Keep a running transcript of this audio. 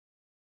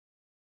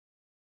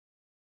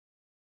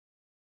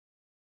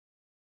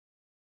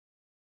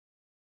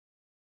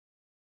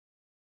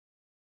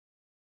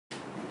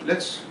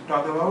let's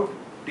talk about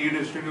t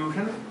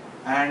distribution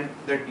and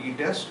the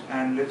t-test,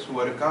 and let's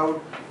work out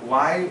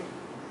why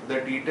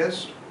the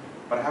t-test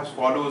perhaps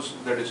follows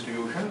the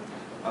distribution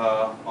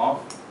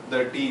of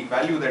the t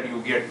value that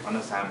you get on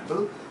a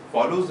sample,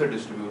 follows the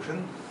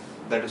distribution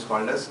that is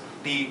called as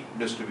t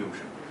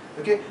distribution.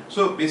 Okay,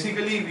 so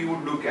basically we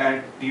would look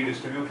at t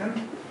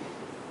distribution,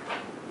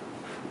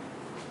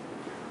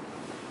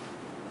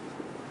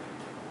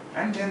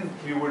 and then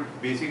we would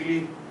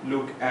basically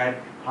look at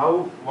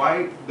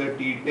why the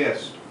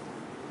t-test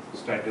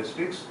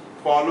statistics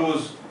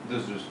follows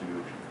this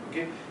distribution.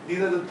 Okay, these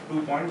are the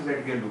 2 points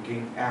that we are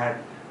looking at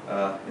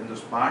in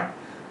this part.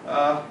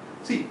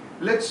 See,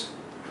 let's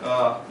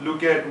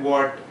look at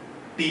what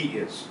t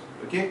is.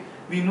 Okay,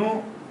 we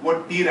know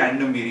what t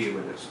random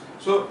variable is.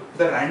 So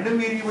the random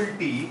variable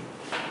t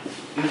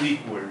is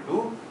equal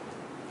to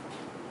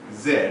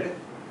z,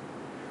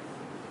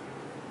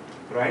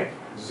 right?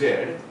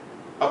 Z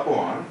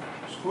upon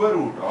square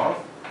root of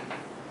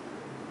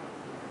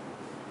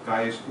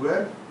chi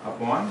square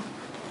upon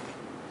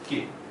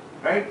k,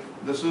 right?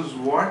 This is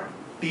what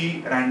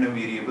t random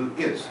variable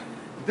is.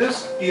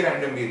 This t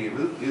random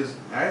variable is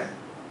at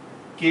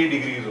k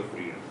degrees of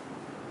freedom,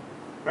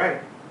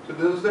 right? So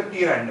this is the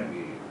t random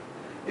variable.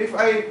 If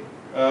I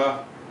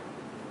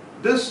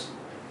this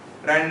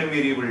random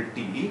variable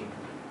t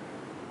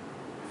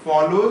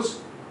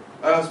follows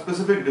a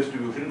specific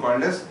distribution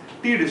called as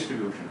t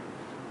distribution.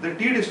 The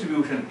t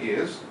distribution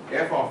is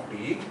f of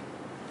t.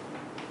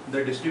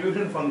 The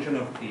distribution function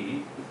of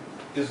t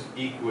is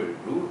equal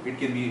to, it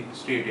can be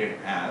stated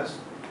as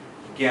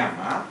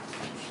gamma.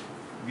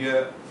 We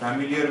are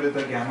familiar with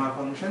the gamma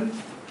function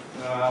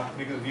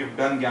because we have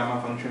done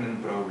gamma function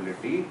in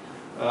probability.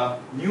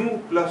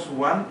 Nu plus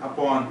 1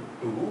 upon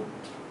 2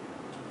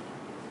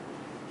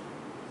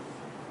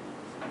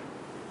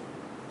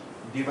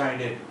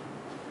 divided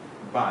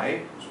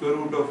by square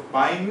root of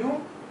pi mu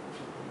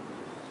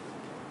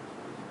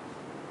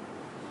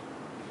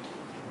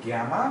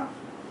gamma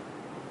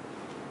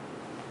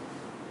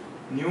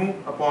nu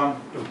upon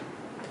 2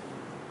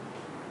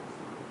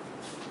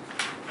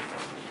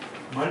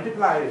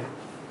 multiplied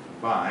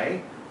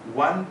by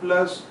 1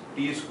 plus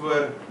t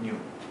square nu.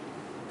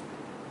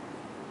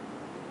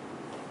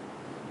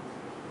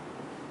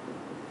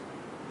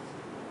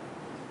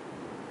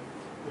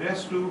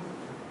 Raised to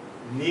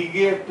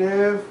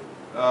negative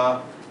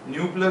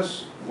nu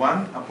plus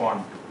 1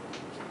 upon 2.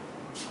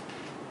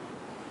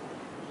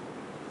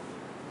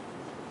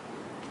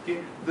 Okay,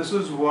 this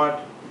is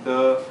what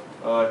the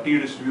t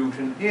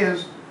distribution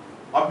is.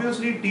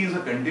 Obviously t is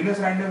a continuous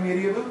random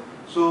variable,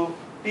 so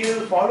t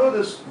will follow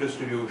this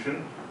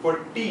distribution. For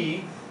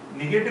t,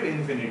 negative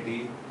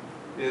infinity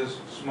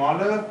is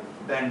smaller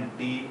than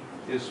t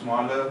is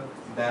smaller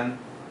than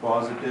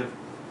positive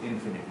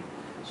infinity.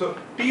 So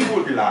t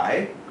would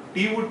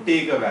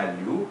take a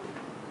value,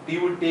 t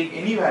would take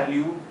any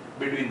value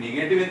between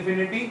negative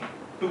infinity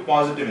to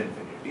positive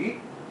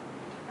infinity,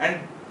 and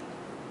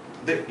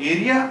the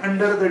area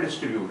under the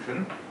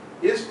distribution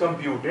is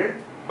computed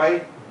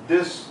by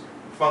this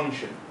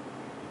function.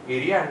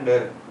 Area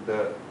under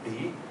the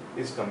t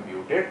is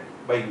computed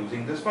by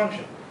using this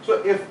function.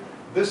 So if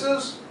this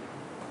is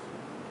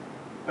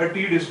a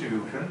t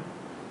distribution,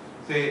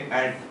 say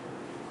at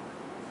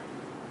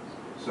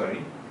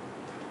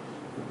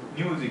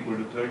nu is equal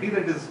to 30,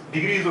 that is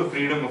degrees of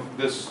freedom of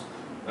this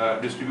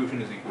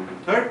distribution is equal to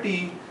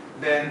 30,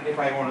 then if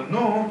I want to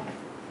know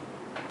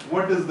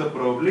what is the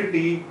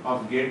probability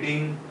of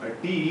getting a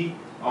t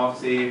of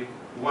say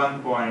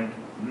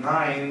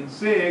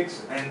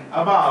 1.96 and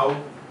above,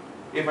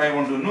 if I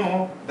want to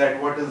know that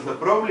what is the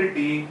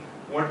probability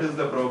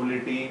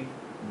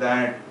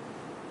that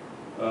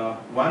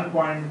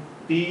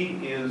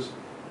 1.t is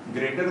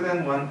greater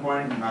than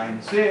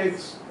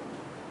 1.96,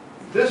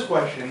 this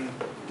question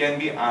can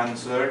be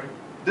answered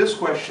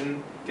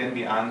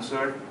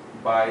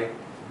by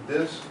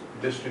this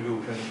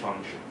distribution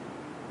function,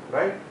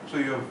 right? So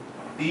you have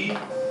t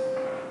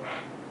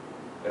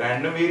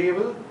random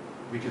variable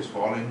which is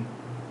following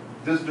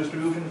this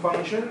distribution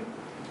function,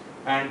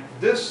 and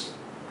this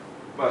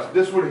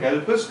would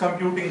help us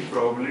computing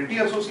probability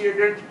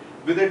associated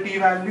with a t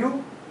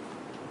value.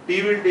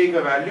 T will take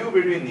a value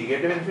between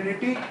negative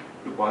infinity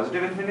to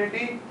positive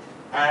infinity,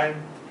 and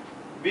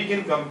we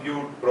can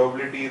compute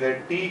probability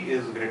that t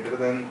is greater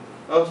than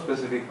a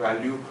specific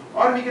value,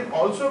 or we can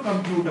also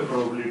compute a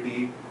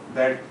probability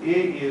that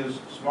a is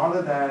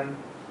smaller than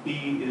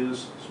t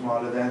is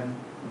smaller than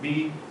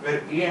b,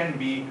 where a and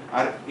b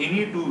are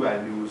any two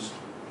values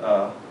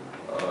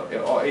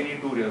or any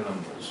two real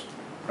numbers,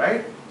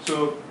 right?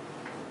 So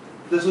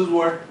this is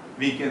what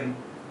we can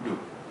do,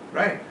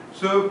 right?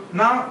 So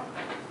now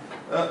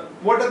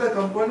what are the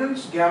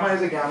components? Gamma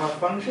is a gamma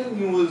function,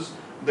 nu is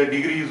the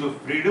degrees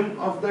of freedom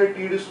of the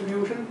t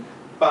distribution,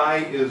 pi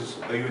is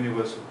a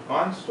universal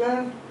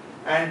constant,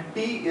 and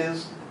t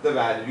is the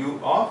value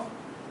of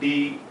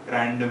t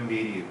random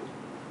variable,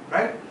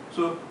 right?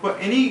 So for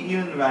any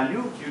given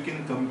value you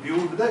can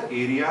compute the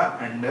area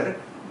under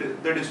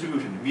the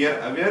distribution. We are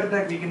aware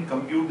that we can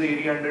compute the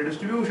area under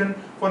distribution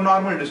for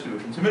normal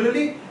distribution.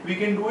 Similarly, we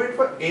can do it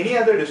for any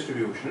other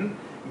distribution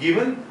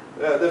given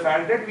the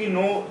fact that we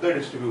know the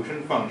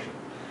distribution function.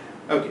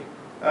 Okay.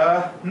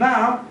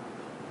 Now,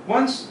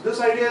 once this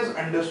idea is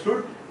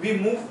understood, we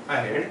move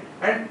ahead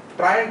and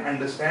try and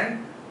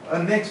understand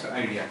a next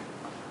idea.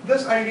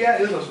 This idea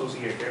is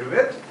associated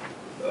with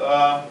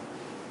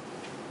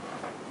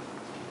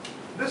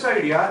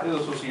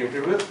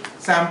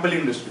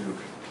sampling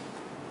distribution.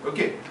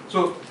 Okay,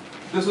 so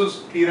this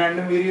is t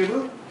random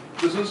variable,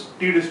 this is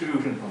t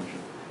distribution function.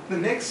 The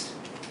next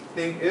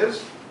thing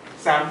is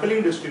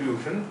sampling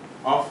distribution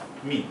of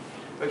mean.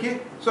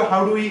 Okay, so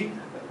how do we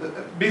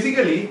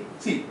basically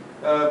see?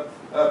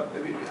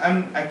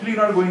 I'm actually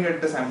not going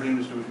at the sampling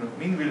distribution of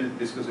mean. We'll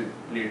discuss it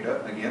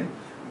later again.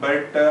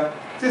 But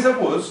say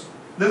suppose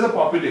there's a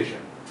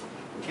population.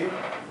 Okay,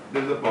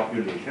 there's a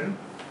population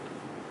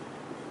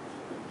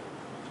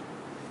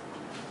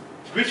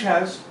which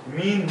has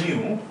mean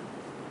mu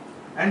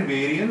and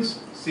variance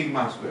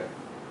sigma square.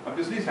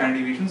 Obviously standard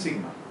deviation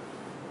sigma.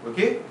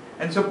 Okay,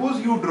 and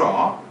suppose you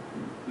draw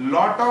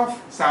lot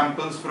of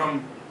samples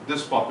from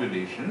this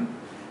population,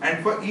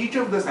 and for each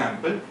of the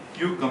sample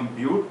you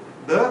compute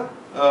the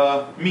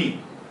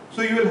mean.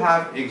 So you will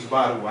have x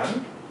bar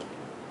 1,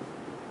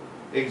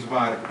 x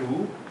bar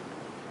 2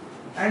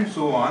 and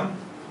so on,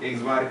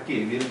 x bar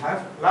k. We will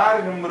have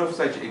large number of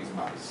such x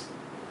bars,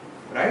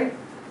 right?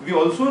 We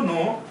also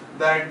know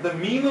that the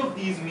mean of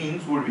these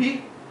means would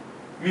be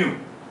mu,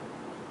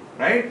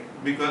 right?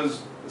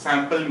 Because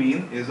sample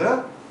mean is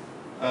a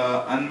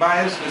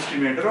unbiased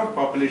estimator of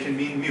population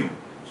mean mu.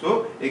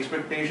 So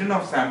expectation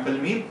of sample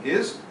mean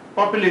is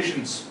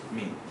population's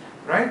mean,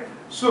 right?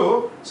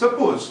 So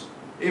suppose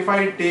if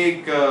I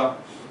take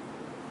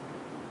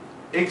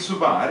x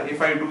bar,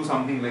 if I do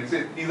something like,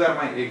 say these are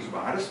my x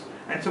bars,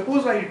 and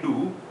suppose I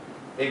do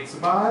x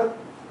bar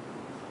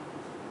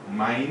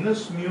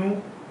minus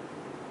mu.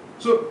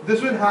 So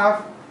this will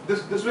have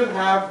this will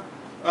have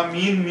a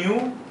mean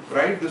mu,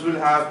 right? This will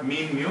have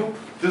mean mu.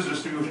 This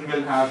distribution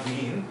will have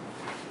mean.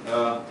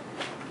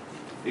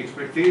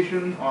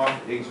 Expectation of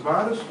x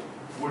bars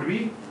would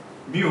be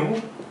mu.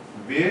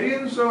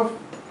 Variance of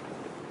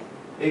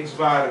x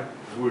bar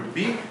would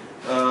be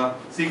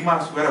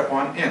sigma square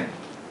upon n,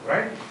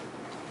 right?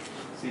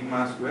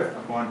 Sigma square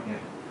upon n.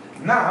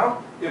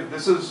 Now, if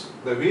this is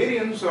the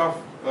variance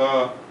of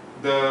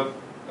the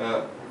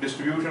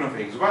distribution of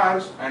x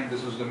bars and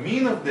this is the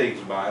mean of the x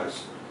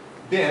bars,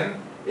 then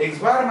x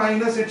bar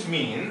minus its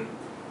mean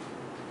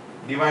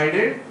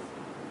divided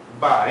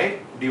by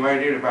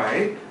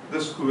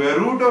the square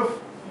root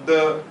of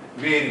the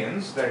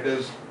variance, that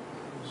is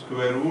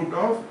square root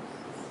of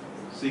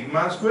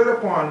sigma square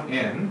upon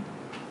n,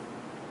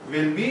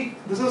 will be,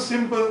 this is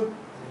simple,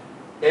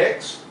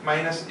 x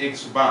minus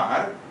x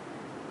bar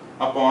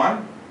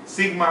upon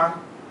sigma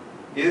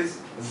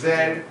is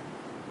z,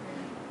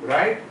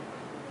 right?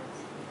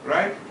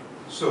 Right?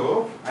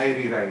 So I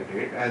rewrite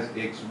it as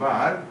x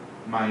bar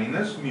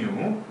minus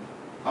mu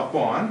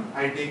upon,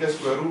 I take a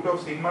square root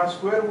of sigma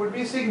square would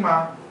be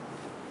sigma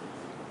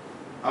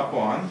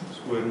upon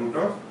square root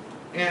of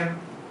n,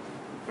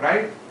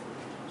 right?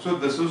 So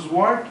this is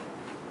what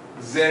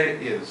z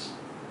is.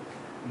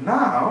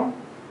 Now,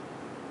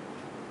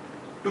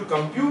 to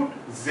compute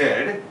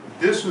z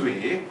this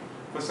way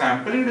for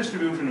sampling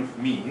distribution of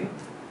mean,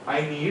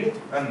 I need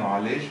a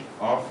knowledge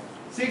of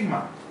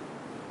sigma,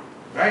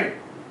 right?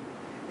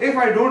 If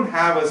I don't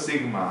have a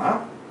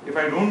sigma, if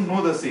I don't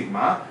know the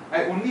sigma,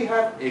 I only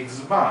have x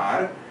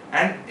bar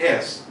and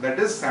s, that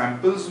is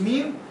samples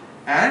mean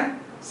and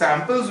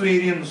samples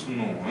variance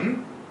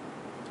known,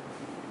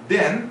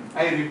 then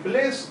I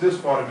replace this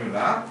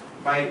formula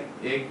by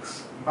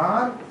x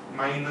bar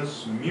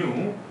minus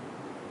mu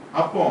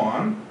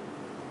upon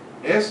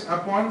s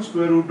upon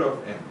square root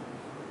of n,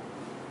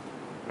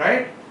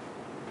 right?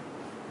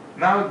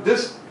 Now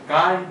this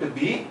can't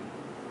be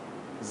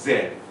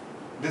z.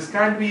 This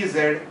can't be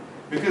z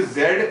because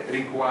z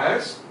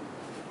requires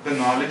the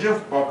knowledge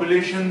of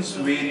population's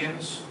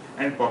variance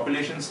and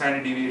population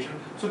standard deviation.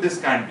 So this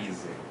can't be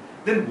z.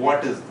 Then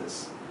what is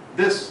this?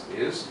 This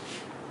is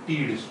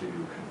t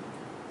distribution.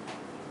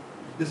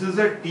 This is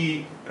a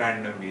t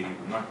random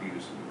variable, not t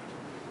distribution.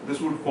 This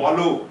would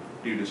follow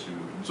t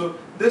distribution. So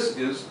this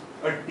is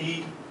a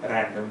t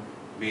random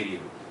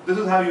variable. This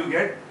is how you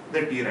get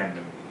the t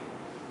random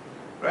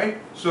variable, right?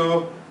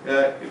 So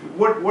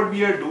what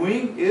we are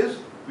doing is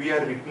we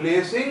are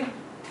replacing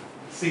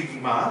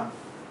sigma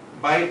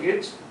by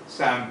its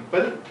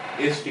sample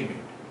estimate.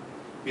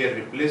 We are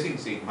replacing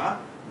sigma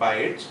by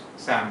its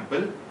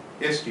sample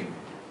estimate.